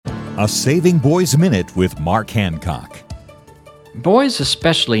a Saving Boys Minute with Mark Hancock. Boys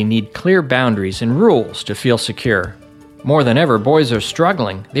especially need clear boundaries and rules to feel secure. More than ever, boys are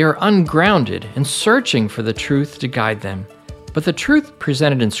struggling. They are ungrounded and searching for the truth to guide them. But the truth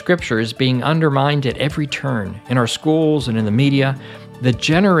presented in Scripture is being undermined at every turn, in our schools and in the media. The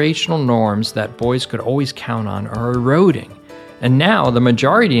generational norms that boys could always count on are eroding. And now the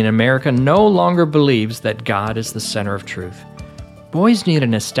majority in America no longer believes that God is the center of truth. Boys need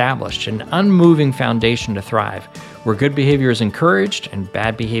an established and unmoving foundation to thrive, where good behavior is encouraged and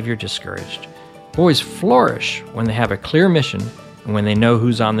bad behavior discouraged. Boys flourish when they have a clear mission and when they know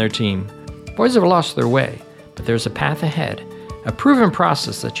who's on their team. Boys have lost their way, but there's a path ahead, a proven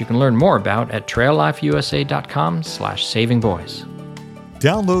process that you can learn more about at traillifeusa.com/savingboys.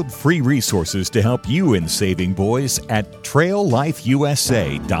 Download free resources to help you in saving boys at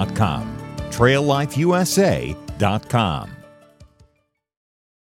traillifeusa.com. traillifeusa.com.